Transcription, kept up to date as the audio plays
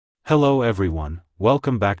Hello everyone,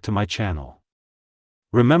 welcome back to my channel.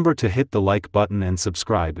 Remember to hit the like button and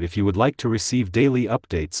subscribe if you would like to receive daily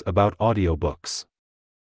updates about audiobooks.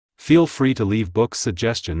 Feel free to leave book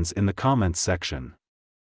suggestions in the comments section.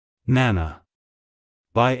 Nana.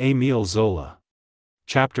 By Émile Zola.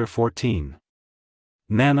 Chapter 14.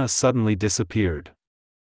 Nana suddenly disappeared.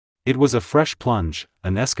 It was a fresh plunge,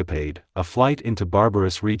 an escapade, a flight into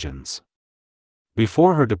barbarous regions.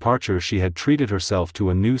 Before her departure she had treated herself to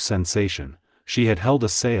a new sensation. She had held a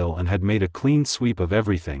sale and had made a clean sweep of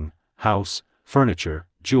everything: house, furniture,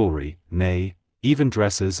 jewelry, nay, even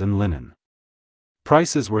dresses and linen.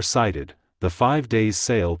 Prices were cited. The 5 days'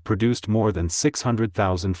 sale produced more than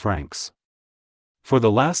 600,000 francs. For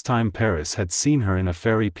the last time Paris had seen her in a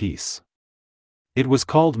fairy piece. It was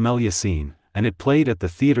called Mélusine, and it played at the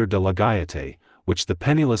Théâtre de la Gaieté, which the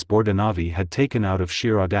penniless Bordenave had taken out of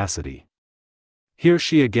sheer audacity. Here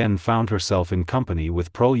she again found herself in company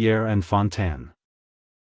with Prolière and Fontan.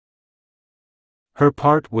 Her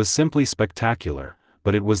part was simply spectacular,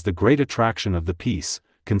 but it was the great attraction of the piece,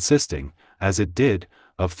 consisting, as it did,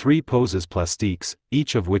 of 3 poses plastiques,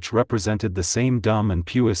 each of which represented the same dumb and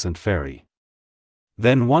puissant fairy.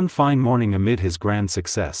 Then one fine morning amid his grand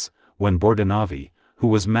success, when Bordenave, who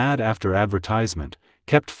was mad after advertisement,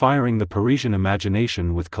 kept firing the Parisian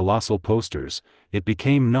imagination with colossal posters, it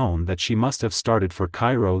became known that she must have started for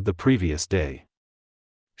Cairo the previous day.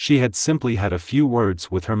 She had simply had a few words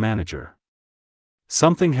with her manager.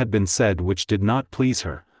 Something had been said which did not please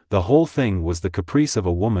her. The whole thing was the caprice of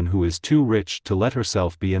a woman who is too rich to let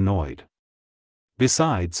herself be annoyed.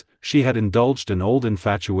 Besides, she had indulged an old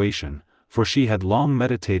infatuation, for she had long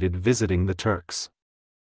meditated visiting the Turks.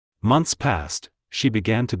 Months passed, she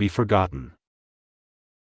began to be forgotten.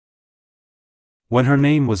 When her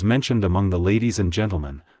name was mentioned among the ladies and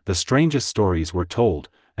gentlemen, the strangest stories were told,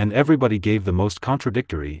 and everybody gave the most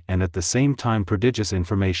contradictory and at the same time prodigious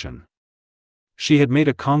information. She had made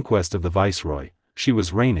a conquest of the viceroy. She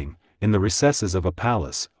was reigning, in the recesses of a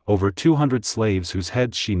palace, over 200 slaves whose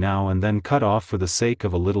heads she now and then cut off for the sake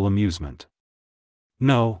of a little amusement.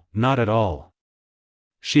 No, not at all.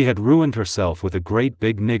 She had ruined herself with a great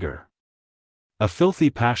big nigger. A filthy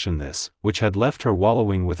passion this, which had left her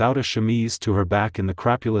wallowing without a chemise to her back in the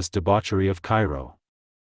crapulous debauchery of Cairo.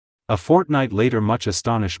 A fortnight later much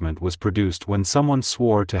astonishment was produced when someone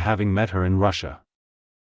swore to having met her in Russia.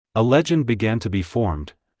 A legend began to be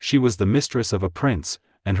formed. She was the mistress of a prince,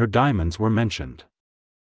 and her diamonds were mentioned.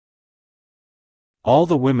 All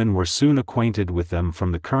the women were soon acquainted with them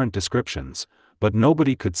from the current descriptions, but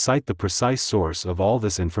nobody could cite the precise source of all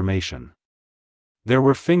this information. There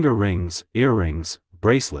were finger rings, earrings,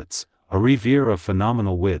 bracelets, a revers of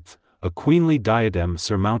phenomenal width, a queenly diadem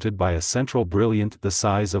surmounted by a central brilliant the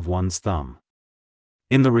size of one's thumb.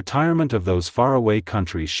 In the retirement of those faraway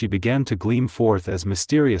countries she began to gleam forth as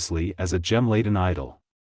mysteriously as a gem-laden idol.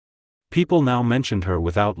 People now mentioned her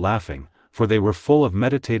without laughing, for they were full of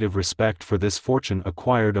meditative respect for this fortune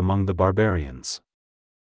acquired among the barbarians.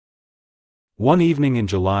 One evening in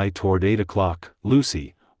July toward 8 o'clock,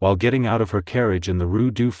 Lucy, while getting out of her carriage in the Rue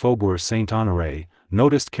du Faubourg Saint-Honoré,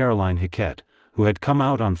 noticed Caroline Hiquet, who had come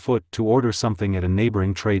out on foot to order something at a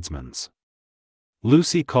neighboring tradesman's.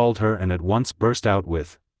 Lucy called her and at once burst out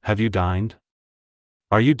with, "Have you dined?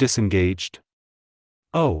 Are you disengaged?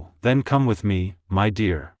 Oh, then come with me, my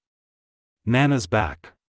dear. Nana's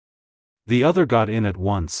back." The other got in at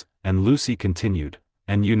once, and Lucy continued,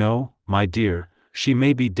 "And you know, my dear, she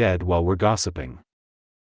may be dead while we're gossiping."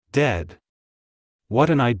 Dead? What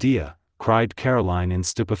an idea, cried Caroline in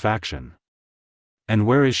stupefaction. And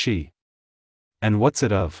where is she? And what's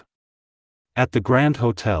it of? At the Grand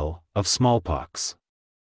Hotel, of smallpox.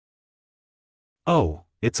 Oh,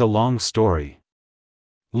 it's a long story.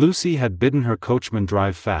 Lucy had bidden her coachman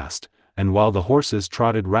drive fast, and while the horses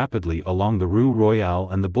trotted rapidly along the Rue Royale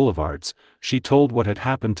and the boulevards, she told what had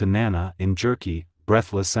happened to Nana in jerky,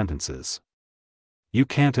 breathless sentences. You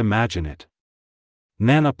can't imagine it.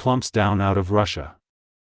 Nana plumps down out of Russia.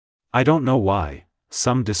 I don't know why,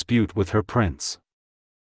 some dispute with her prince.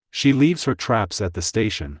 She leaves her traps at the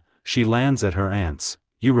station, she lands at her aunt's,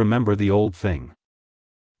 you remember the old thing.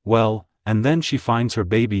 Well, and then she finds her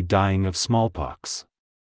baby dying of smallpox.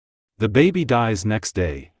 The baby dies next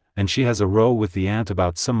day, and she has a row with the aunt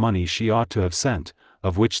about some money she ought to have sent,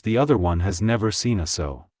 of which the other one has never seen a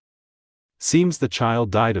sou. Seems the child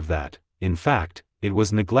died of that. In fact, it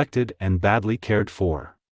was neglected and badly cared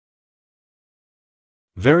for.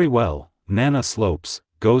 Very well, Nana slopes,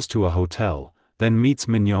 goes to a hotel, then meets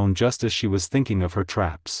Mignon just as she was thinking of her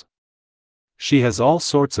traps. She has all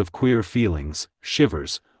sorts of queer feelings,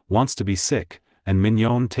 shivers, wants to be sick, and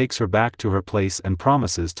Mignon takes her back to her place and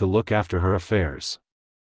promises to look after her affairs.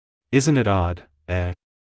 Isn't it odd, eh?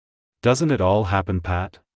 Doesn't it all happen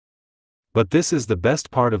pat? But this is the best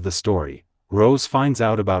part of the story. Rose finds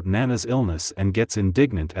out about Nana's illness and gets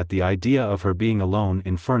indignant at the idea of her being alone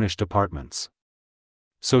in furnished apartments.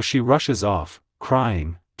 So she rushes off,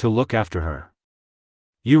 crying, to look after her.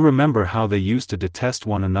 You remember how they used to detest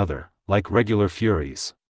one another, like regular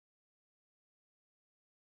furies.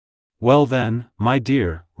 Well then, my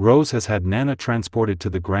dear, Rose has had Nana transported to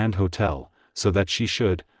the Grand Hotel, so that she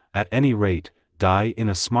should, at any rate, die in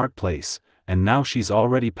a smart place, and now she's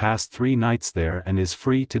already passed 3 nights there and is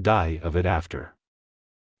free to die of it after.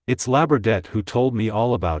 It's Labradette who told me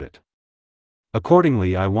all about it.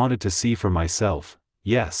 Accordingly I wanted to see for myself.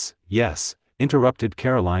 Yes, yes, interrupted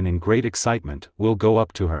Caroline in great excitement, we'll go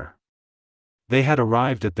up to her. They had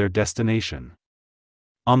arrived at their destination.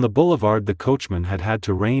 On the boulevard the coachman had had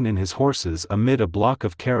to rein in his horses amid a block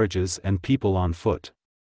of carriages and people on foot.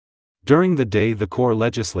 During the day the Corps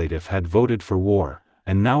Legislatif had voted for war,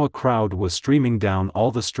 and now a crowd was streaming down all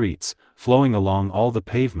the streets, flowing along all the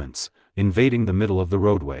pavements, invading the middle of the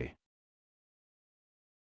roadway.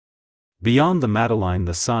 Beyond the Madeleine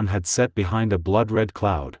the sun had set behind a blood-red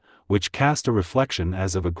cloud, which cast a reflection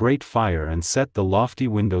as of a great fire and set the lofty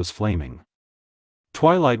windows flaming.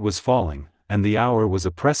 Twilight was falling, and the hour was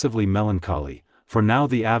oppressively melancholy, for now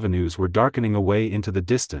the avenues were darkening away into the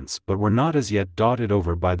distance but were not as yet dotted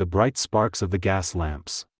over by the bright sparks of the gas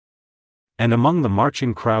lamps. And among the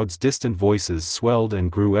marching crowds distant voices swelled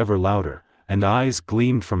and grew ever louder, and eyes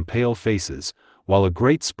gleamed from pale faces, while a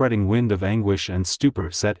great spreading wind of anguish and stupor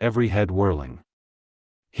set every head whirling.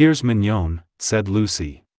 Here's Mignon, said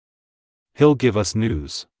Lucy. He'll give us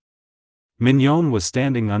news. Mignon was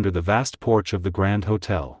standing under the vast porch of the Grand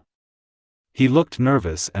Hotel. He looked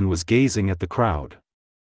nervous and was gazing at the crowd.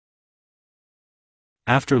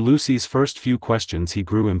 After Lucy's first few questions he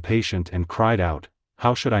grew impatient and cried out,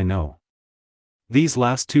 how should I know? These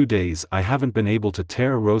last 2 days I haven't been able to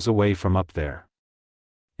tear Rose away from up there.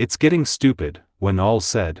 It's getting stupid, when all's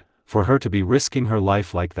said, for her to be risking her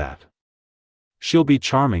life like that. She'll be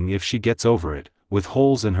charming if she gets over it, with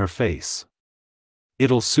holes in her face.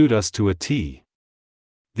 It'll suit us to a T.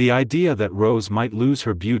 The idea that Rose might lose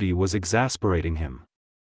her beauty was exasperating him.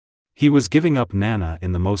 He was giving up Nana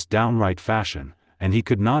in the most downright fashion, and he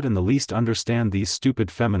could not in the least understand these stupid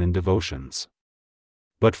feminine devotions.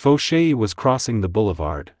 But Fauchery was crossing the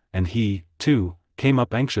boulevard, and he, too, came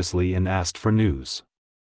up anxiously and asked for news.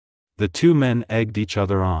 The 2 men egged each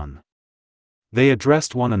other on. They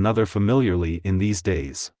addressed one another familiarly in these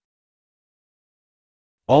days.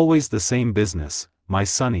 Always the same business, my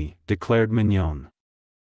sonny, declared Mignon.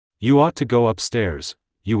 You ought to go upstairs,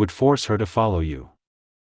 you would force her to follow you.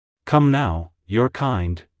 Come now, you're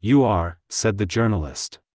kind, you are, said the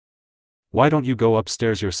journalist. Why don't you go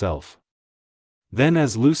upstairs yourself? Then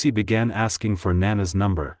as Lucy began asking for Nana's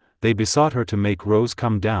number, they besought her to make Rose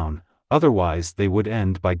come down, otherwise they would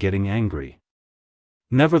end by getting angry.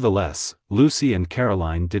 Nevertheless, Lucy and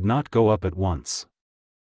Caroline did not go up at once.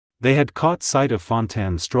 They had caught sight of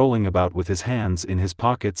Fontan strolling about with his hands in his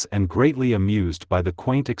pockets and greatly amused by the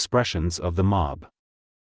quaint expressions of the mob.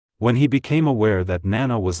 When he became aware that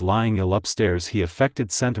Nana was lying ill upstairs he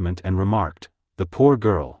affected sentiment and remarked, the poor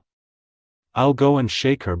girl. I'll go and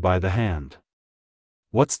shake her by the hand.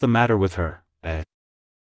 What's the matter with her, eh?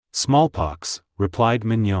 Smallpox, replied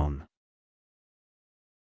Mignon.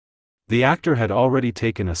 The actor had already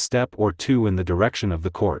taken a step or 2 in the direction of the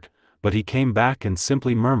court, but he came back and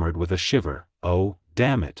simply murmured with a shiver, oh,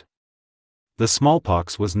 damn it. The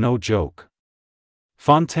smallpox was no joke.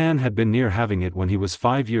 Fontan had been near having it when he was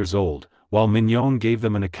 5 years old, while Mignon gave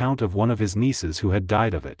them an account of one of his nieces who had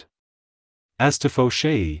died of it. As to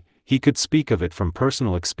Fauchery, he could speak of it from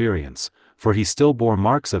personal experience, for he still bore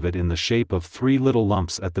marks of it in the shape of 3 little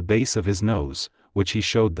lumps at the base of his nose, which he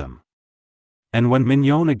showed them. And when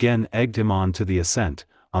Mignon again egged him on to the ascent,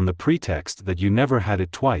 on the pretext that you never had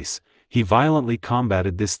it twice, he violently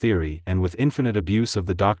combated this theory and with infinite abuse of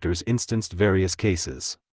the doctors instanced various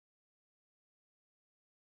cases.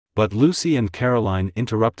 But Lucy and Caroline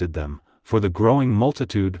interrupted them, for the growing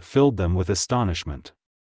multitude filled them with astonishment.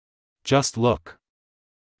 Just look.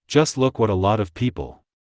 Just look what a lot of people.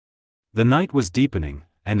 The night was deepening,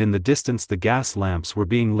 and in the distance the gas lamps were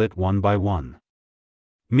being lit one by one.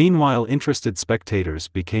 Meanwhile interested spectators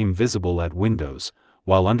became visible at windows,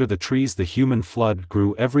 while under the trees the human flood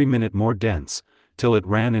grew every minute more dense, till it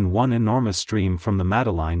ran in one enormous stream from the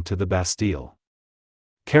Madeleine to the Bastille.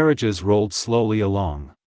 Carriages rolled slowly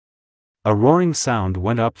along. A roaring sound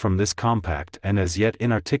went up from this compact and as yet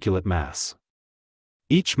inarticulate mass.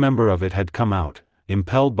 Each member of it had come out,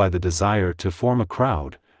 impelled by the desire to form a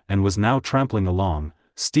crowd, and was now trampling along,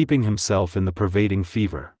 steeping himself in the pervading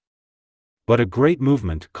fever. But a great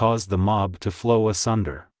movement caused the mob to flow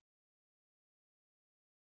asunder.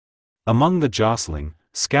 Among the jostling,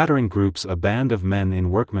 scattering groups, a band of men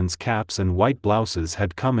in workmen's caps and white blouses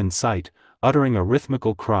had come in sight, uttering a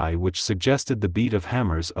rhythmical cry which suggested the beat of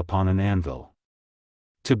hammers upon an anvil.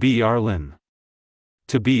 To be Arlin!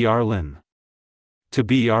 To be Arlin! To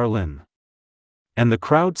be Arlin! And the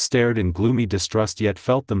crowd stared in gloomy distrust, yet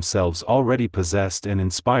felt themselves already possessed and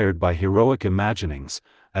inspired by heroic imaginings,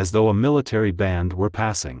 as though a military band were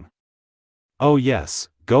passing. "Oh yes,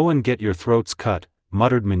 go and get your throats cut,"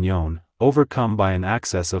 muttered Mignon, overcome by an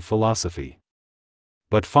access of philosophy.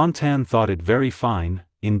 But Fontan thought it very fine,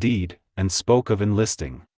 indeed, and spoke of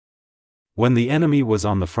enlisting. When the enemy was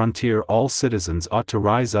on the frontier, all citizens ought to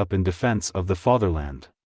rise up in defense of the fatherland.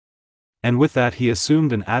 And with that he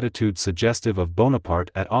assumed an attitude suggestive of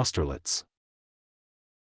Bonaparte at Austerlitz.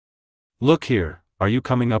 "Look here, are you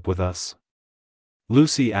coming up with us?"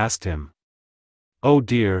 Lucy asked him. "Oh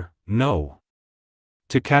dear, no.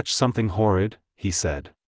 To catch something horrid," he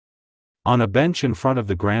said. On a bench in front of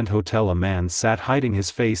the Grand Hotel a man sat hiding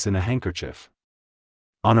his face in a handkerchief.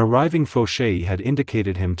 On arriving, Fauchery had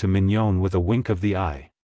indicated him to Mignon with a wink of the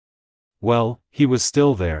eye. Well, he was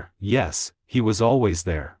still there, yes, he was always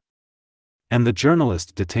there. And the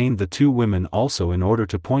journalist detained the two women also in order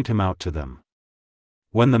to point him out to them.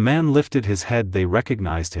 When the man lifted his head they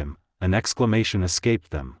recognized him, an exclamation escaped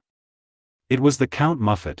them. It was the Count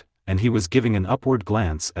Muffat, and he was giving an upward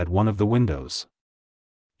glance at one of the windows.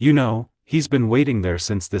 "You know, he's been waiting there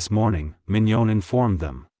since this morning," Mignon informed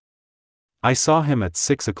them. "I saw him at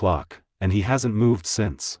 6 o'clock, and he hasn't moved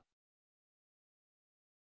since."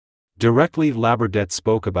 Directly Labordette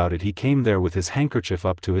spoke about it he came there with his handkerchief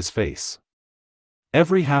up to his face.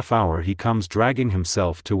 "Every half hour he comes dragging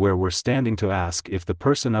himself to where we're standing to ask if the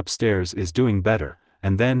person upstairs is doing better,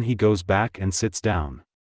 and then he goes back and sits down.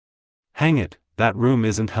 Hang it, that room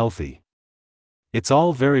isn't healthy. It's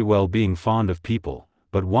all very well being fond of people,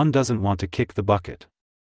 but one doesn't want to kick the bucket."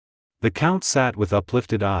 The Count sat with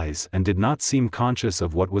uplifted eyes and did not seem conscious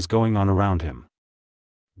of what was going on around him.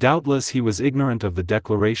 Doubtless he was ignorant of the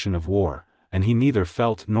declaration of war, and he neither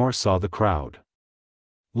felt nor saw the crowd.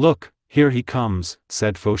 "Look, here he comes,"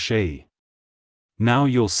 said Fauchery. "Now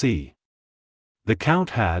you'll see." The Count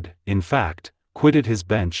had, in fact, quitted his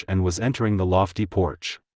bench and was entering the lofty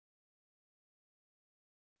porch.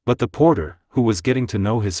 But the porter, who was getting to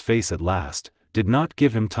know his face at last, did not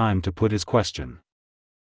give him time to put his question.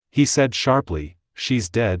 He said sharply, "She's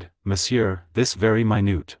dead, monsieur, this very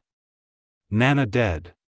minute." Nana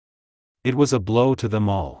dead. It was a blow to them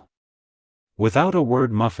all. Without a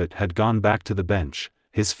word Muffat had gone back to the bench,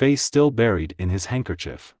 his face still buried in his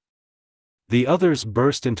handkerchief. The others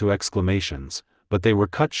burst into exclamations, but they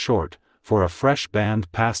were cut short, for a fresh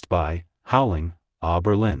band passed by, howling, "Ah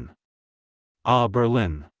Berlin! Ah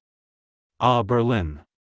Berlin! Ah Berlin!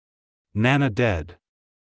 Nana dead!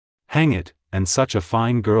 Hang it, and such a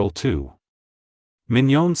fine girl too."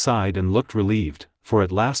 Mignon sighed and looked relieved, for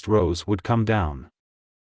at last Rose would come down.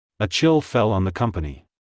 A chill fell on the company.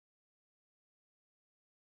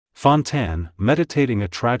 Fontan, meditating a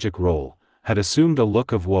tragic role, had assumed a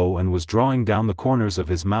look of woe and was drawing down the corners of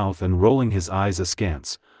his mouth and rolling his eyes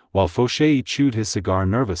askance, while Fauchery chewed his cigar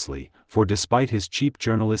nervously, for despite his cheap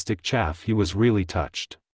journalistic chaff he was really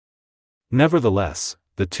touched. Nevertheless,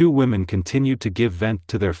 the two women continued to give vent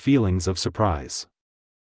to their feelings of surprise.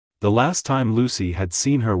 The last time Lucy had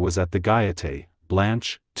seen her was at the Gaieté.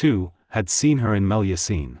 Blanche, too, had seen her in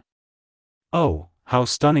Melusine. Oh, how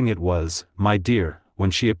stunning it was, my dear,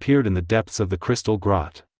 when she appeared in the depths of the crystal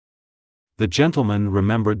grot. The gentleman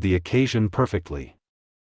remembered the occasion perfectly.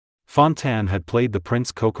 Fontan had played the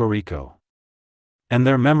Prince Cocorico. And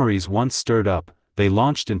their memories once stirred up, they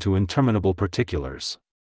launched into interminable particulars.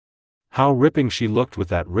 How ripping she looked with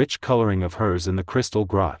that rich coloring of hers in the crystal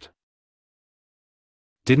grot.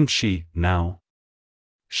 Didn't she, now?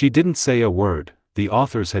 She didn't say a word, the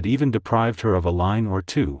authors had even deprived her of a line or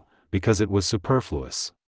two, because it was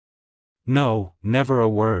superfluous. No, never a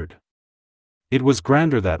word. It was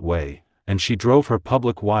grander that way, and she drove her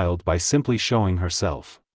public wild by simply showing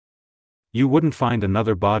herself. You wouldn't find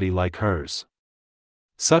another body like hers.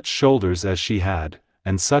 Such shoulders as she had,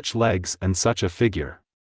 and such legs and such a figure.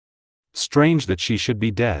 Strange that she should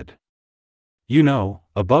be dead. You know,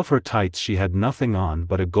 above her tights she had nothing on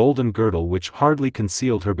but a golden girdle which hardly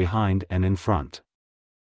concealed her behind and in front.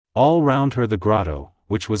 All round her the grotto,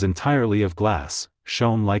 which was entirely of glass,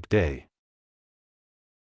 shone like day.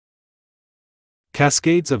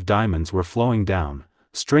 Cascades of diamonds were flowing down,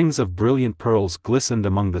 strings of brilliant pearls glistened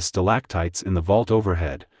among the stalactites in the vault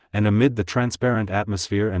overhead, and amid the transparent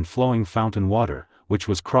atmosphere and flowing fountain water, which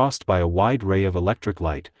was crossed by a wide ray of electric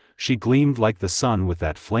light, she gleamed like the sun with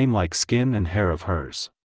that flame-like skin and hair of hers.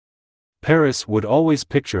 Paris would always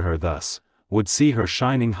picture her thus, would see her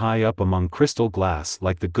shining high up among crystal glass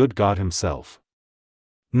like the good God himself.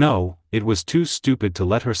 No, it was too stupid to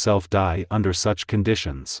let herself die under such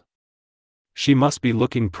conditions. She must be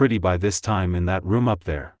looking pretty by this time in that room up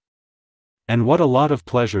there. And what a lot of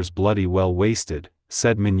pleasures bloody well wasted,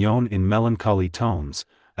 said Mignon in melancholy tones,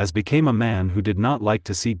 as became a man who did not like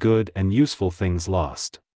to see good and useful things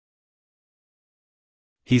lost.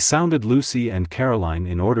 He sounded Lucy and Caroline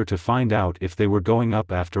in order to find out if they were going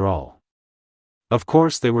up after all. Of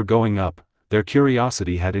course they were going up, their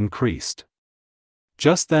curiosity had increased.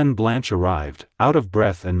 Just then Blanche arrived, out of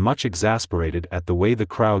breath and much exasperated at the way the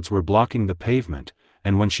crowds were blocking the pavement,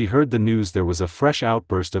 and when she heard the news there was a fresh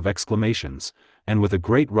outburst of exclamations, and with a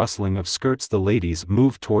great rustling of skirts the ladies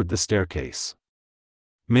moved toward the staircase.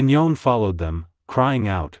 Mignon followed them, crying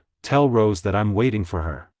out, "Tell Rose that I'm waiting for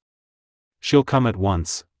her. She'll come at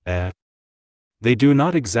once, eh?" They do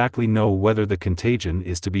not exactly know whether the contagion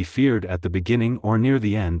is to be feared at the beginning or near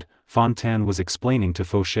the end, Fontan was explaining to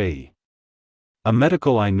Fauchery. A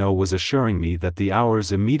medical I know was assuring me that the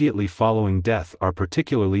hours immediately following death are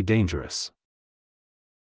particularly dangerous.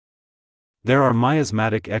 There are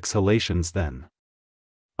miasmatic exhalations then.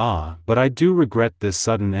 Ah, but I do regret this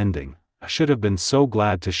sudden ending. I should have been so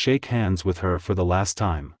glad to shake hands with her for the last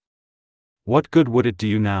time. What good would it do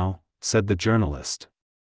you now? Said the journalist.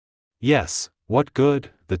 Yes, what good?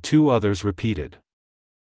 The two others repeated.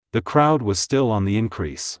 The crowd was still on the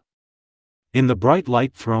increase. In the bright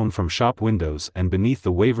light thrown from shop windows and beneath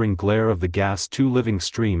the wavering glare of the gas, two living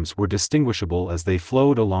streams were distinguishable as they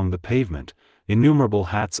flowed along the pavement, innumerable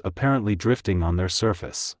hats apparently drifting on their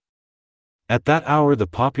surface. At that hour the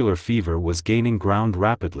popular fever was gaining ground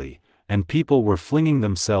rapidly, and people were flinging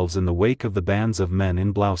themselves in the wake of the bands of men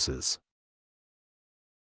in blouses.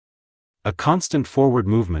 A constant forward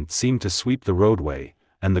movement seemed to sweep the roadway,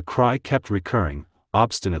 and the cry kept recurring,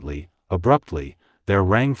 obstinately, abruptly. There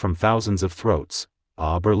rang from thousands of throats,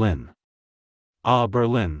 "Ah, Berlin! Ah,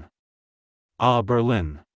 Berlin! Ah,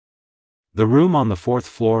 Berlin!" The room on the 4th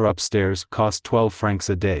floor upstairs cost 12 francs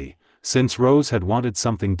a day, since Rose had wanted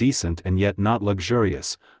something decent and yet not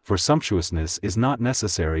luxurious, for sumptuousness is not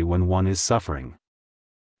necessary when one is suffering.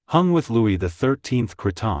 Hung with Louis XIII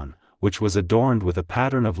cretonne, which was adorned with a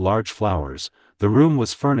pattern of large flowers, the room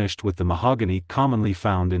was furnished with the mahogany commonly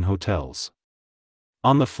found in hotels.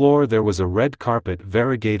 On the floor there was a red carpet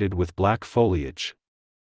variegated with black foliage.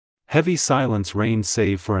 Heavy silence reigned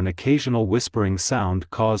save for an occasional whispering sound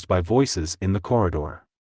caused by voices in the corridor.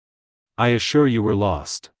 "I assure you we're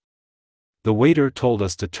lost. The waiter told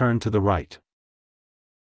us to turn to the right."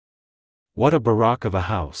 "What a barack of a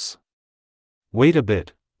house. Wait a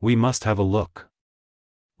bit, we must have a look.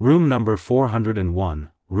 Room number 401,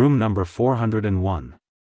 room number 401.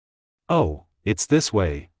 Oh, it's this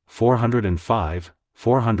way, 405,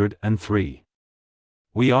 403.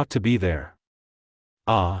 We ought to be there.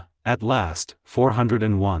 Ah, at last,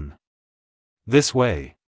 401. This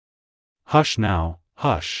way. Hush now,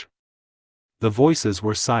 hush." The voices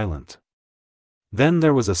were silent. Then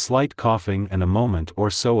there was a slight coughing and a moment or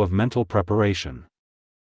so of mental preparation.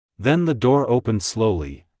 Then the door opened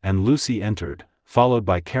slowly, and Lucy entered, followed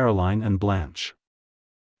by Caroline and Blanche.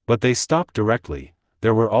 But they stopped directly.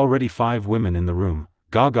 There were already 5 women in the room.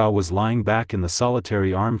 Gaga was lying back in the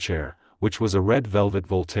solitary armchair, which was a red velvet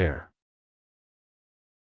Voltaire.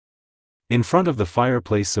 In front of the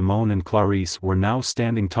fireplace Simone and Clarisse were now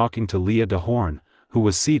standing talking to Leah de Horn, who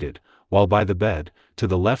was seated, while by the bed, to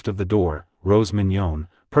the left of the door, Rose Mignon,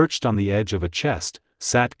 perched on the edge of a chest,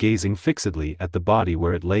 sat gazing fixedly at the body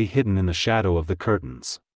where it lay hidden in the shadow of the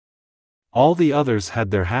curtains. All the others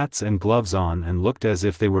had their hats and gloves on and looked as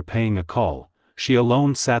if they were paying a call. She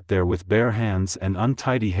alone sat there with bare hands and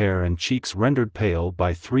untidy hair and cheeks rendered pale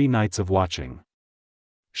by 3 nights of watching.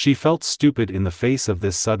 She felt stupid in the face of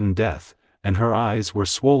this sudden death, and her eyes were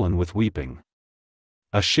swollen with weeping.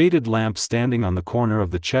 A shaded lamp standing on the corner of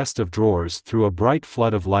the chest of drawers threw a bright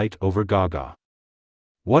flood of light over Gaga.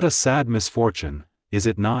 "What a sad misfortune, is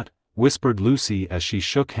it not?" whispered Lucy as she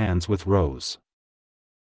shook hands with Rose.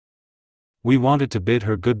 "We wanted to bid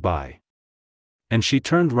her goodbye." And she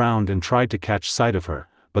turned round and tried to catch sight of her,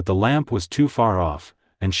 but the lamp was too far off,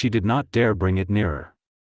 and she did not dare bring it nearer.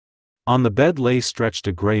 On the bed lay stretched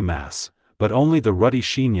a grey mass, but only the ruddy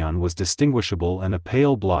chignon was distinguishable and a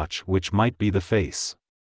pale blotch which might be the face.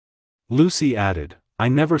 Lucy added, "I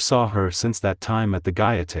never saw her since that time at the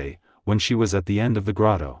Gaieté, when she was at the end of the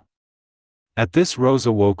grotto. At this Rose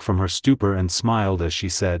awoke from her stupor and smiled as she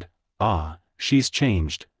said, "Ah, she's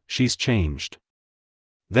changed, she's changed."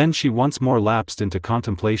 Then she once more lapsed into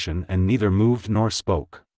contemplation and neither moved nor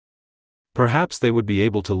spoke. Perhaps they would be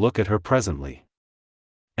able to look at her presently.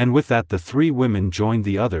 And with that the three women joined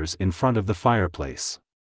the others in front of the fireplace.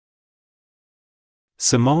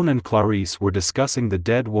 Simone and Clarisse were discussing the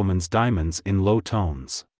dead woman's diamonds in low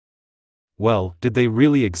tones. Well, did they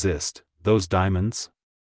really exist, those diamonds?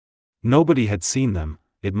 Nobody had seen them,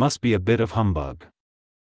 it must be a bit of humbug.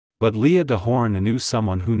 But Leah de Horn knew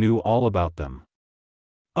someone who knew all about them.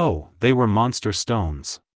 Oh, they were monster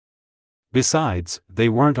stones. Besides, they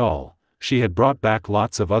weren't all, she had brought back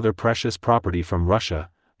lots of other precious property from Russia,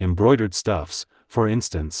 embroidered stuffs, for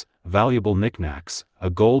instance, valuable knickknacks, a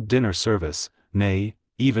gold dinner service, nay,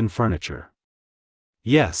 even furniture.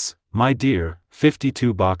 Yes, my dear,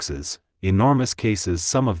 52 boxes, enormous cases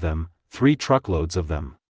some of them, 3 truckloads of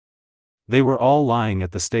them. They were all lying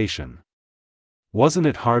at the station. Wasn't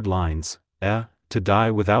it hard lines, to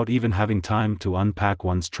die without even having time to unpack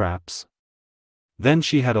one's traps? Then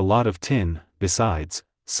she had a lot of tin, besides,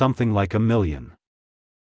 something like 1 million.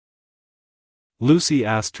 Lucy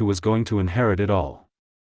asked who was going to inherit it all.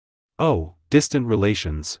 Oh, distant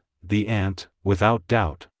relations, the aunt, without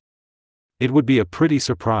doubt. It would be a pretty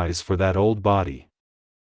surprise for that old body.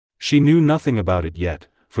 She knew nothing about it yet,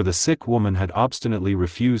 for the sick woman had obstinately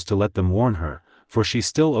refused to let them warn her, for she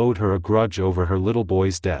still owed her a grudge over her little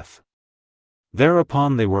boy's death.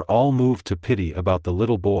 Thereupon they were all moved to pity about the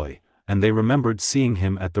little boy, and they remembered seeing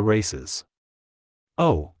him at the races.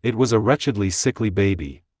 Oh, it was a wretchedly sickly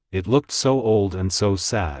baby, it looked so old and so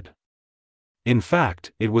sad. In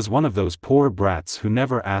fact, it was one of those poor brats who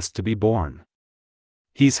never asked to be born.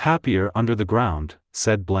 "He's happier under the ground,"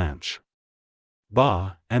 said Blanche.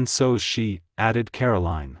 "Bah, and so's she," added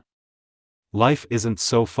Caroline. "Life isn't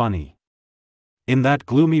so funny." In that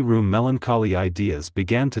gloomy room melancholy ideas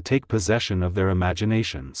began to take possession of their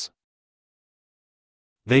imaginations.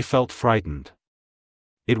 They felt frightened.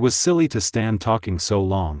 It was silly to stand talking so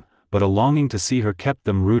long, but a longing to see her kept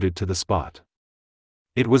them rooted to the spot.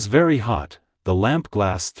 It was very hot, the lamp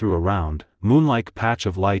glass threw a round, moon-like patch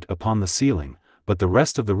of light upon the ceiling, but the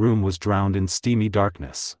rest of the room was drowned in steamy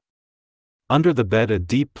darkness. Under the bed a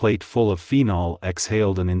deep plate full of phenol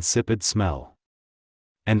exhaled an insipid smell.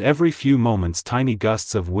 And every few moments tiny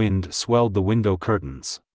gusts of wind swelled the window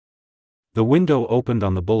curtains. The window opened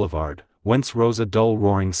on the boulevard, whence rose a dull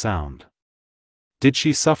roaring sound. "Did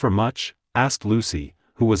she suffer much?" asked Lucy,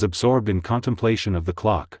 who was absorbed in contemplation of the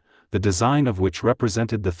clock, the design of which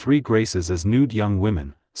represented the 3 Graces as nude young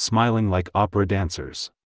women, smiling like opera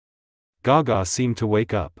dancers. Gaga seemed to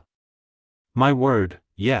wake up. "My word,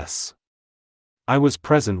 yes. I was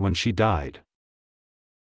present when she died.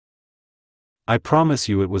 I promise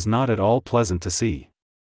you it was not at all pleasant to see.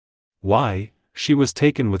 Why, she was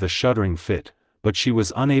taken with a shuddering fit, but she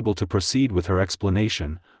was unable to proceed with her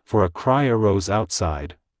explanation, for a cry arose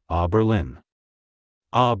outside, 'Ah, Berlin!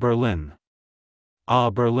 Ah, Berlin! Ah,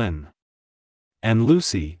 Berlin!' And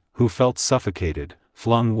Lucy, who felt suffocated,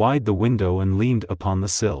 flung wide the window and leaned upon the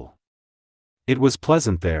sill. It was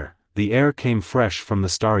pleasant there, the air came fresh from the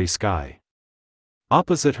starry sky.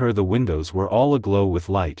 Opposite her the windows were all aglow with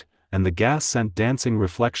light, and the gas sent dancing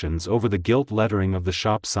reflections over the gilt lettering of the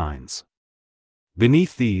shop signs.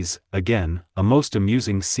 Beneath these, again, a most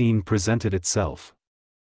amusing scene presented itself.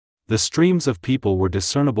 The streams of people were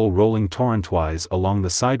discernible rolling torrentwise along the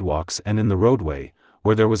sidewalks and in the roadway,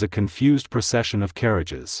 where there was a confused procession of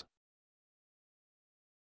carriages.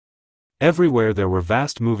 Everywhere there were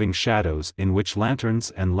vast moving shadows in which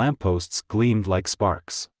lanterns and lampposts gleamed like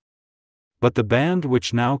sparks. But the band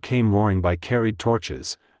which now came roaring by carried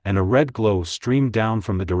torches, and a red glow streamed down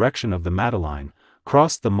from the direction of the Madeleine,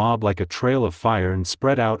 crossed the mob like a trail of fire and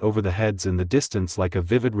spread out over the heads in the distance like a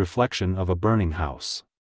vivid reflection of a burning house.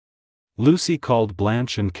 Lucy called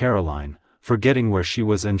Blanche and Caroline, forgetting where she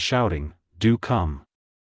was and shouting, "Do come!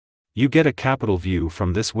 You get a capital view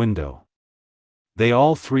from this window." They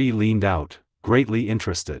all 3 leaned out, greatly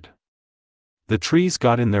interested. The trees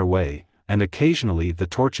got in their way, and occasionally the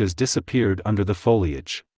torches disappeared under the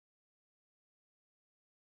foliage.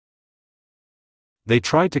 They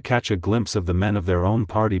tried to catch a glimpse of the men of their own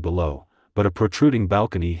party below, but a protruding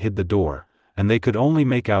balcony hid the door, and they could only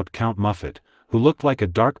make out Count Muffat, who looked like a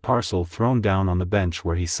dark parcel thrown down on the bench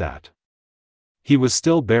where he sat. He was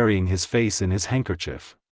still burying his face in his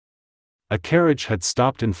handkerchief. A carriage had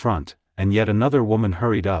stopped in front, and yet another woman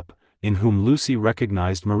hurried up, in whom Lucy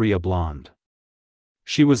recognized Maria Blonde.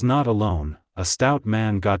 She was not alone, a stout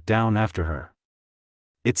man got down after her.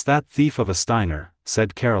 "It's that thief of a Steiner,"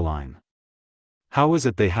 said Caroline. How is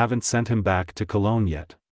it they haven't sent him back to Cologne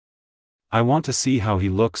yet? I want to see how he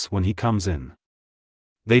looks when he comes in.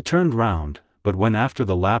 They turned round, but when after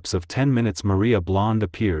the lapse of 10 minutes Maria Blonde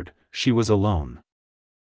appeared, she was alone.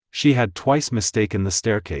 She had twice mistaken the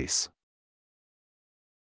staircase.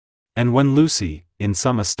 And when Lucy, in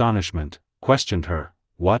some astonishment, questioned her,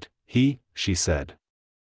 "What, she said.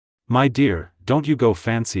 My dear, don't you go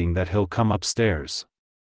fancying that he'll come upstairs.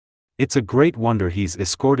 It's a great wonder he's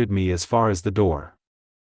escorted me as far as the door.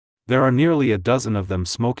 There are nearly a dozen of them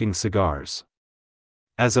smoking cigars."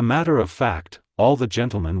 As a matter of fact, all the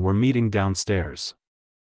gentlemen were meeting downstairs.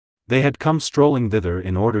 They had come strolling thither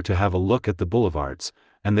in order to have a look at the boulevards,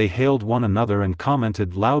 and they hailed one another and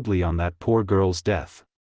commented loudly on that poor girl's death.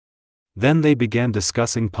 Then they began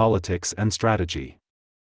discussing politics and strategy.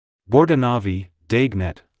 Bordenave,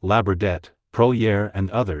 Daignet, Labordette, Prolière and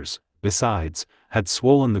others, besides, had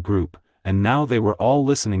swollen the group, and now they were all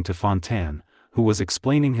listening to Fontan, who was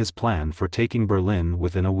explaining his plan for taking Berlin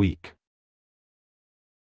within a week.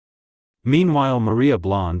 Meanwhile Maria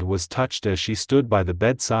Blonde was touched as she stood by the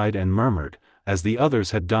bedside and murmured, as the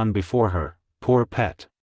others had done before her, "Poor pet.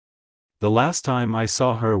 The last time I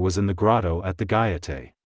saw her was in the grotto at the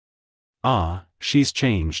Gaieté. Ah, she's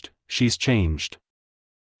changed, she's changed."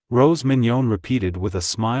 Rose Mignon repeated with a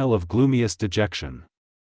smile of gloomiest dejection.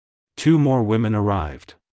 2 more women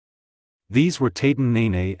arrived. These were Tatin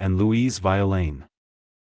Nene and Louise Violaine.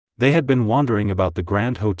 They had been wandering about the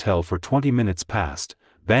Grand Hotel for 20 minutes past,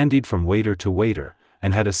 bandied from waiter to waiter,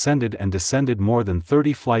 and had ascended and descended more than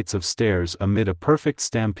 30 flights of stairs amid a perfect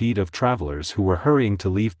stampede of travelers who were hurrying to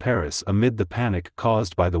leave Paris amid the panic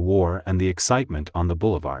caused by the war and the excitement on the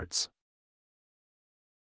boulevards.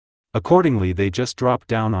 Accordingly they just dropped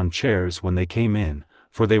down on chairs when they came in,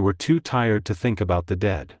 for they were too tired to think about the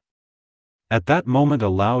dead. At that moment a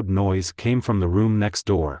loud noise came from the room next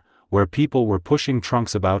door, where people were pushing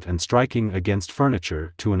trunks about and striking against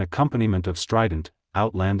furniture to an accompaniment of strident,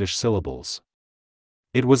 outlandish syllables.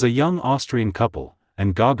 It was a young Austrian couple,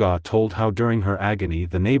 and Gaga told how during her agony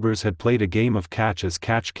the neighbors had played a game of catch as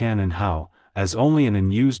catch can and how, as only an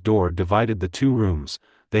unused door divided the 2 rooms,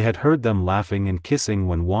 they had heard them laughing and kissing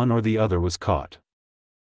when one or the other was caught.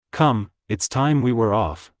 "Come, it's time we were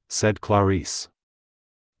off," said Clarisse.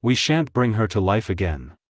 "We shan't bring her to life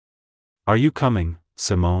again. Are you coming,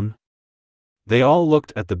 Simone?" They all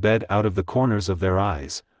looked at the bed out of the corners of their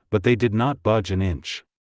eyes, but they did not budge an inch.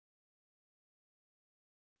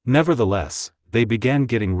 Nevertheless, they began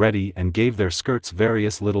getting ready and gave their skirts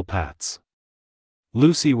various little pats.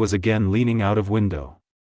 Lucy was again leaning out of window.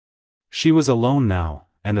 She was alone now,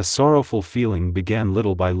 and a sorrowful feeling began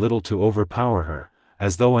little by little to overpower her,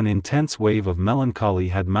 as though an intense wave of melancholy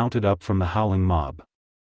had mounted up from the howling mob.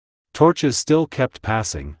 Torches still kept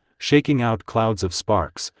passing, shaking out clouds of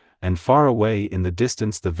sparks, and far away in the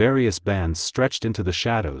distance the various bands stretched into the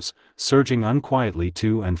shadows, surging unquietly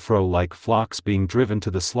to and fro like flocks being driven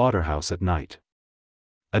to the slaughterhouse at night.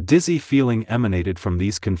 A dizzy feeling emanated from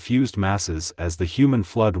these confused masses as the human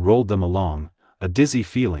flood rolled them along, a dizzy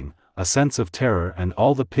feeling, a sense of terror and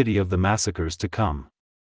all the pity of the massacres to come.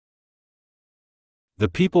 The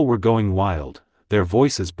people were going wild, their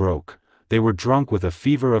voices broke, they were drunk with a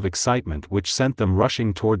fever of excitement which sent them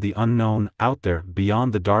rushing toward the unknown, out there,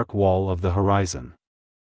 beyond the dark wall of the horizon.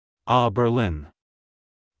 Ah, Berlin!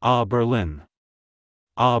 Ah, Berlin!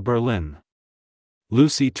 Ah, Berlin!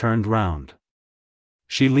 Lucy turned round.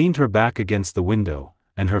 She leaned her back against the window,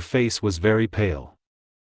 and her face was very pale.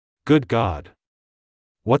 "Good God!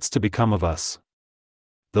 What's to become of us?"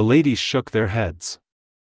 The ladies shook their heads.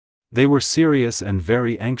 They were serious and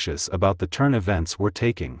very anxious about the turn events were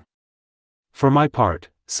taking. "For my part,"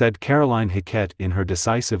 said Caroline Hiquette in her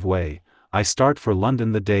decisive way, "I start for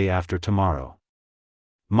London the day after tomorrow.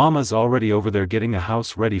 Mamma's already over there getting a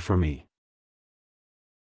house ready for me.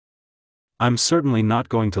 I'm certainly not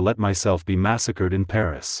going to let myself be massacred in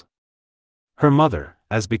Paris." Her mother,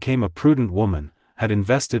 as became a prudent woman, had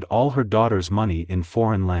invested all her daughter's money in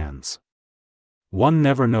foreign lands. One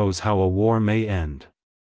never knows how a war may end.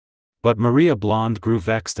 But Maria Blonde grew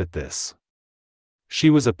vexed at this. She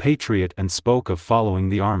was a patriot and spoke of following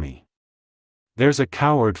the army. "There's a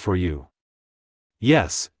coward for you.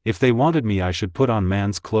 Yes, if they wanted me I should put on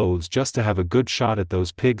man's clothes just to have a good shot at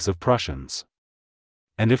those pigs of Prussians.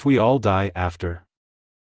 And if we all die after?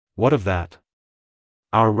 What of that?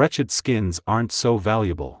 Our wretched skins aren't so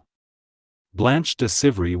valuable." Blanche de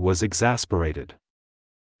Sivry was exasperated.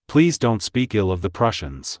 "Please don't speak ill of the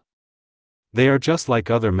Prussians. They are just like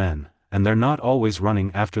other men, and they're not always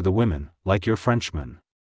running after the women, like your Frenchmen.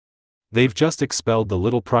 They've just expelled the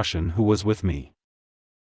little Prussian who was with me."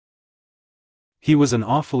 He was an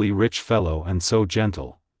awfully rich fellow and so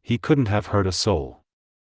gentle, he couldn't have hurt a soul.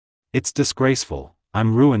 It's disgraceful,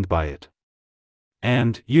 I'm ruined by it.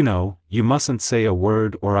 And, you mustn't say a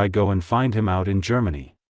word or I go and find him out in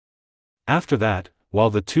Germany. After that, while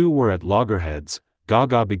the two were at loggerheads,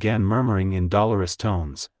 Gaga began murmuring in dolorous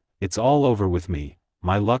tones, "It's all over with me,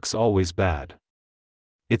 my luck's always bad.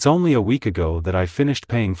 It's only a week ago that I finished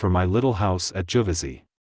paying for my little house at Juvisy.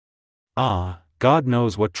 Ah, God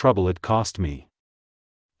knows what trouble it cost me.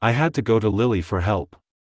 I had to go to Lily for help.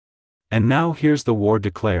 And now here's the war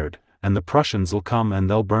declared, and the Prussians'll come and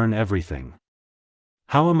they'll burn everything.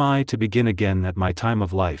 How am I to begin again at my time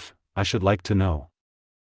of life, I should like to know."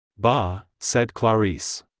 "Bah," said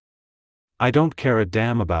Clarisse. "I don't care a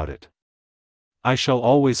damn about it. I shall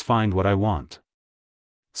always find what I want."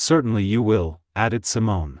 "Certainly you will," added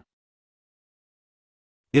Simone.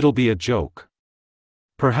 "It'll be a joke.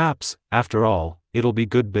 Perhaps, after all, it'll be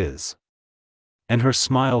good biz." And her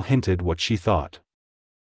smile hinted what she thought.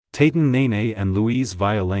 Tayton Nene and Louise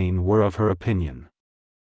Violaine were of her opinion.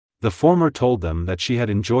 The former told them that she had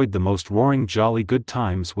enjoyed the most roaring jolly good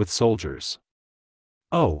times with soldiers.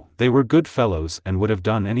 Oh, they were good fellows and would have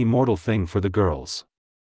done any mortal thing for the girls.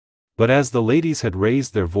 But as the ladies had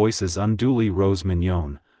raised their voices unduly, Rose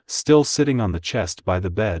Mignon, still sitting on the chest by the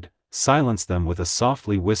bed, silenced them with a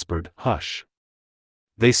softly whispered, "Hush."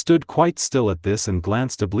 They stood quite still at this and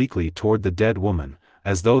glanced obliquely toward the dead woman,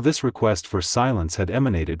 as though this request for silence had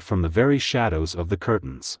emanated from the very shadows of the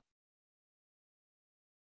curtains.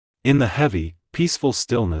 In the heavy, peaceful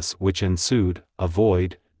stillness which ensued, a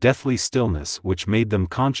void, deathly stillness which made them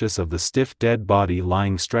conscious of the stiff dead body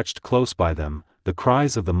lying stretched close by them, the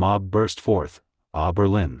cries of the mob burst forth, "Ah,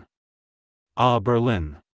 Berlin! Ah,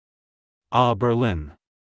 Berlin! Ah, Berlin!"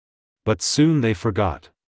 But soon they forgot.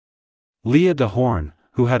 Leah de Horn,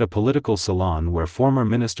 who had a political salon where former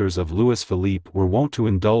ministers of Louis Philippe were wont to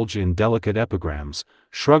indulge in delicate epigrams,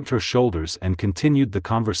 shrugged her shoulders and continued the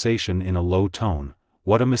conversation in a low tone.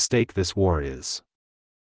 "What a mistake this war is.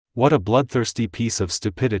 What a bloodthirsty piece of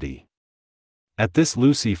stupidity." At this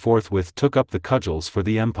Lucy forthwith took up the cudgels for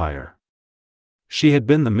the empire. She had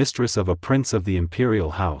been the mistress of a prince of the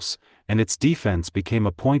imperial house, and its defense became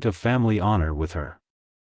a point of family honor with her.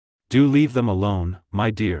 "Do leave them alone,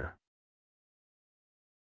 my dear.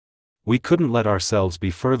 We couldn't let ourselves be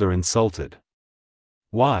further insulted.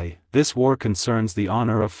 Why, this war concerns the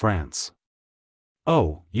honor of France.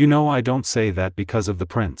 Oh, I don't say that because of the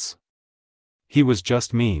prince. He was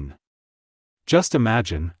just mean. Just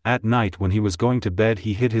imagine, at night when he was going to bed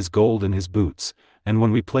he hid his gold in his boots, and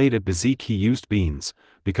when we played at Bezique he used beans,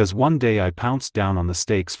 because one day I pounced down on the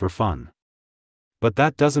stakes for fun. But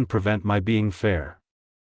that doesn't prevent my being fair.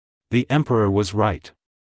 The emperor was right."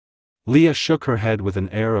 Leah shook her head with an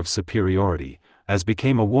air of superiority, as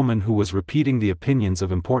became a woman who was repeating the opinions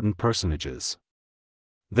of important personages.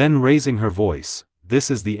 Then raising her voice, "This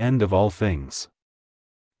is the end of all things.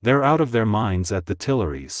 They're out of their minds at the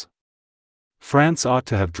Tuileries. France ought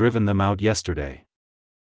to have driven them out yesterday.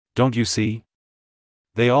 Don't you see?"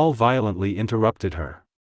 They all violently interrupted her.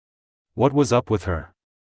 What was up with her?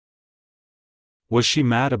 Was she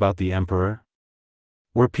mad about the emperor?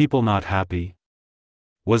 Were people not happy?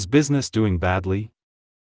 Was business doing badly?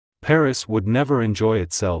 Paris would never enjoy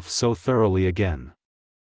itself so thoroughly again.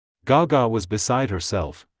 Gaga was beside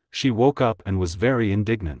herself. She woke up and was very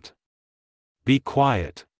indignant. "Be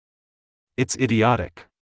quiet. It's idiotic.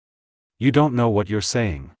 You don't know what you're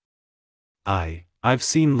saying. I've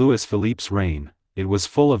seen Louis Philippe's reign, it was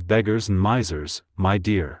full of beggars and misers, my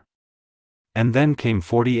dear. And then came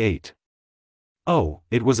 48. Oh,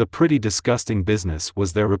 it was a pretty disgusting business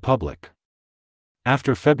was their republic.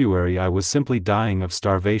 After February I was simply dying of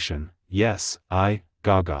starvation, yes,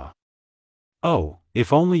 Gaga. Oh,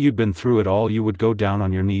 if only you'd been through it all you would go down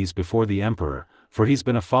on your knees before the emperor, for he's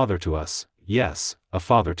been a father to us, yes, a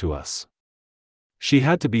father to us." She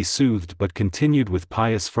had to be soothed but continued with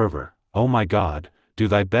pious fervor, "Oh my God, do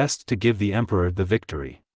thy best to give the emperor the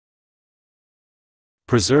victory.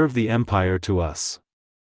 Preserve the empire to us."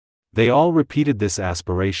 They all repeated this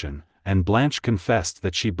aspiration, and Blanche confessed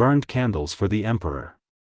that she burned candles for the emperor.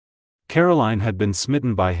 Caroline had been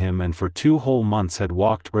smitten by him and for 2 whole months had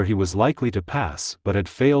walked where he was likely to pass but had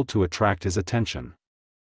failed to attract his attention.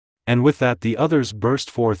 And with that the others burst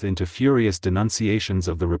forth into furious denunciations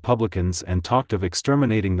of the Republicans and talked of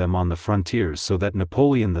exterminating them on the frontiers so that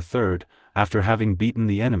Napoleon III, after having beaten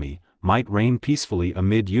the enemy, might reign peacefully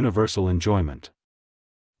amid universal enjoyment.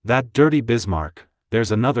 "That dirty Bismarck,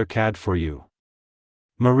 there's another cad for you,"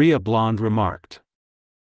 Maria Blonde remarked.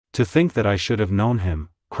 "To think that I should have known him,"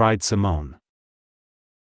 cried Simone.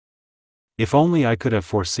 "If only I could have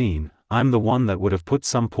foreseen, I'm the one that would have put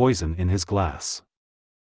some poison in his glass.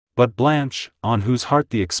 But Blanche, on whose heart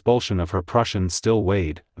the expulsion of her Prussians still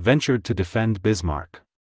weighed, ventured to defend Bismarck.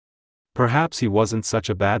 Perhaps he wasn't such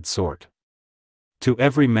a bad sort. To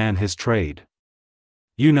every man his trade.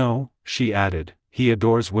 You know, she added, he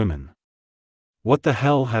adores women. What the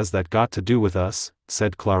hell has that got to do with us?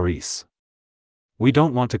 Said Clarice. We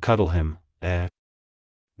don't want to cuddle him, eh?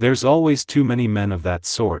 There's always too many men of that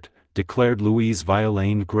sort, declared Louise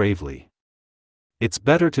Violaine gravely. It's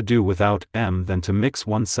better to do without M than to mix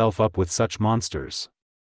oneself up with such monsters.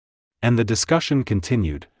 And the discussion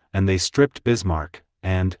continued, and they stripped Bismarck,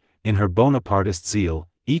 and, in her Bonapartist zeal,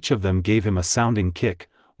 each of them gave him a sounding kick,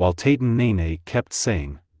 while Tatin Nene kept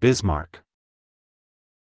saying, Bismarck.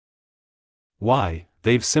 Why,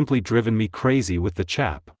 they've simply driven me crazy with the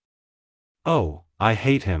chap. Oh, I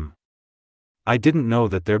hate him. I didn't know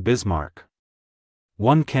that they're Bismarck.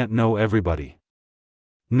 One can't know everybody.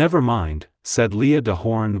 Never mind, said Leah de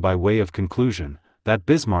Horn by way of conclusion, that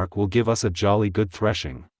Bismarck will give us a jolly good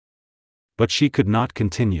threshing. But she could not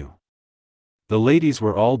continue. The ladies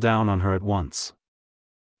were all down on her at once.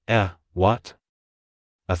 What?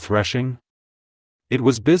 A threshing? It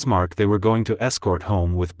was Bismarck they were going to escort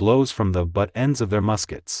home with blows from the butt ends of their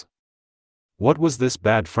muskets. What was this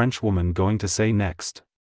bad Frenchwoman going to say next?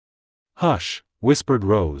 Hush, whispered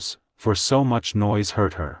Rose, for so much noise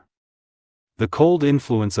hurt her. The cold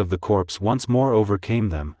influence of the corpse once more overcame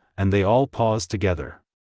them, and they all paused together.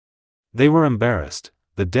 They were embarrassed,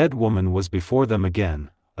 the dead woman was before them again,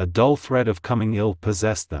 a dull thread of coming ill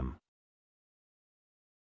possessed them.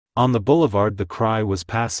 On the boulevard the cry was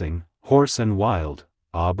passing, hoarse and wild,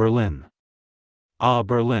 Ah Berlin! Ah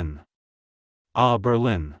Berlin! Ah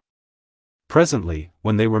Berlin! Presently,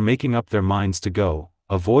 when they were making up their minds to go,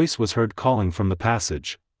 a voice was heard calling from the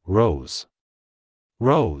passage, Rose!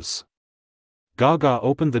 Rose! Gaga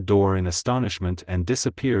opened the door in astonishment and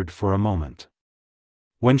disappeared for a moment.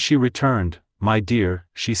 When she returned, my dear,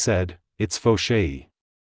 she said, it's Fauchery.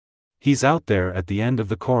 He's out there at the end of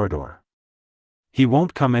the corridor. He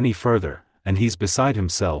won't come any further, and he's beside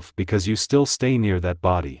himself because you still stay near that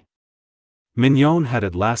body. Mignon had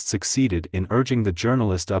at last succeeded in urging the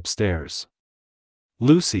journalist upstairs.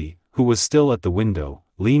 Lucy, who was still at the window,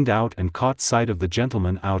 leaned out and caught sight of the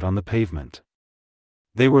gentleman out on the pavement.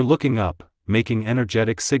 They were looking up, making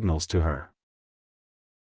energetic signals to her.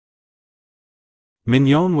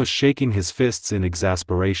 Mignon was shaking his fists in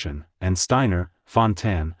exasperation, and Steiner,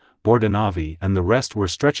 Fontan, Bordenave and the rest were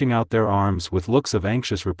stretching out their arms with looks of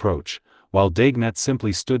anxious reproach, while Daignet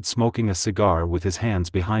simply stood smoking a cigar with his hands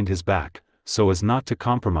behind his back, so as not to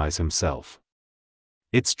compromise himself.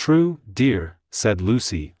 It's true, dear, said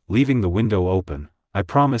Lucy, leaving the window open, I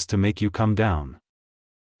promised to make you come down.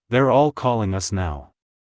 They're all calling us now.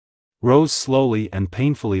 Rose slowly and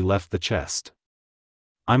painfully left the chest.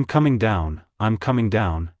 I'm coming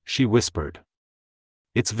down, she whispered.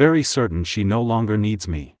 It's very certain she no longer needs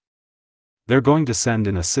me. They're going to send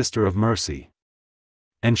in a sister of mercy.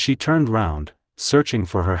 And she turned round, searching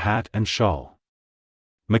for her hat and shawl.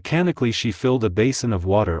 Mechanically she filled a basin of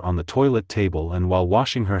water on the toilet table and while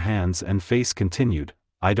washing her hands and face continued,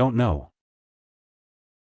 I don't know.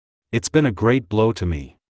 It's been a great blow to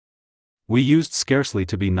me. We used scarcely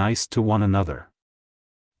to be nice to one another.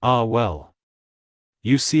 Ah well.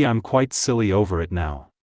 You see I'm quite silly over it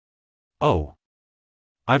now. Oh.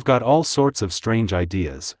 I've got all sorts of strange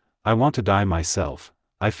ideas, I want to die myself,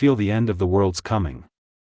 I feel the end of the world's coming.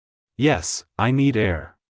 Yes, I need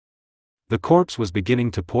air. The corpse was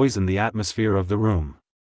beginning to poison the atmosphere of the room.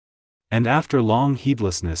 And after long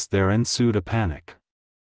heedlessness there ensued a panic.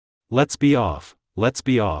 Let's be off,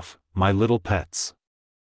 my little pets.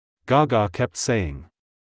 Gaga kept saying.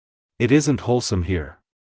 It isn't wholesome here.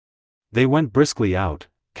 They went briskly out,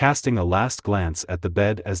 casting a last glance at the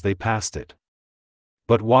bed as they passed it.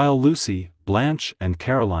 But while Lucy, Blanche and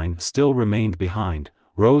Caroline still remained behind,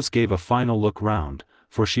 Rose gave a final look round,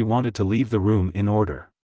 for she wanted to leave the room in order.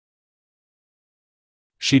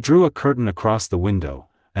 She drew a curtain across the window,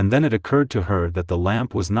 and then it occurred to her that the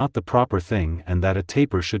lamp was not the proper thing and that a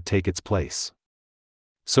taper should take its place.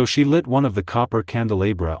 So she lit one of the copper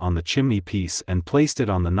candelabra on the chimney-piece and placed it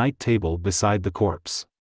on the night table beside the corpse.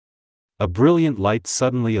 A brilliant light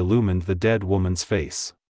suddenly illumined the dead woman's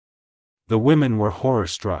face. The women were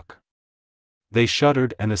horror-struck. They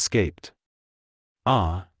shuddered and escaped.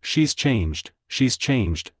 Ah, she's changed,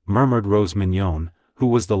 murmured Rose Mignon, who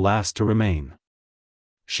was the last to remain.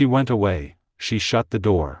 She went away, she shut the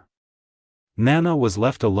door. Nana was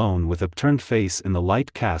left alone with upturned face in the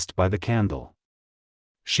light cast by the candle.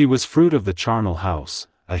 She was fruit of the charnel house,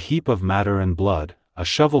 a heap of matter and blood, a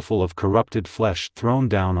shovelful of corrupted flesh thrown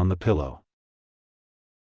down on the pillow.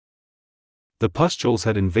 The pustules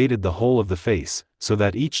had invaded the whole of the face, so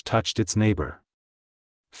that each touched its neighbor.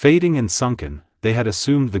 Fading and sunken, they had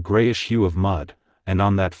assumed the grayish hue of mud, and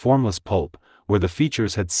on that formless pulp, where the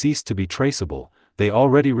features had ceased to be traceable, they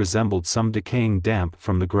already resembled some decaying damp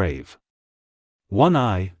from the grave. One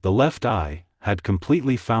eye, the left eye, had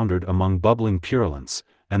completely foundered among bubbling purulence,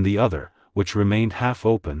 and the other, which remained half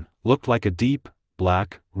open, looked like a deep,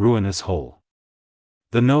 black, ruinous hole.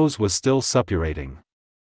 The nose was still suppurating.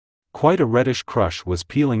 Quite a reddish crush was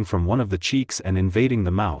peeling from one of the cheeks and invading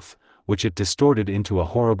the mouth, which it distorted into a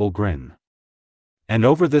horrible grin. And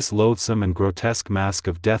over this loathsome and grotesque mask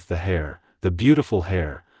of death the hair, the beautiful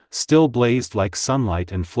hair, still blazed like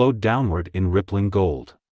sunlight and flowed downward in rippling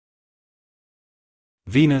gold.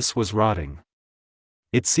 Venus was rotting.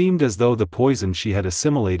 It seemed as though the poison she had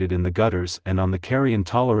assimilated in the gutters and on the carrion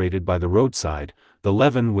tolerated by the roadside, the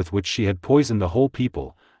leaven with which she had poisoned a whole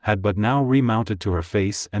people, had but now remounted to her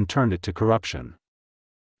face and turned it to corruption.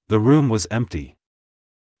 The room was empty.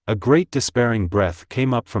 A great despairing breath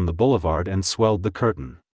came up from the boulevard and swelled the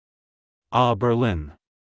curtain. Ah, Berlin!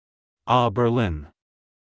 Ah, Berlin!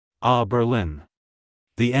 Ah, Berlin!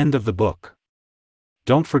 The end of the book.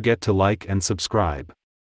 Don't forget to like and subscribe.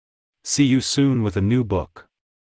 See you soon with a new book.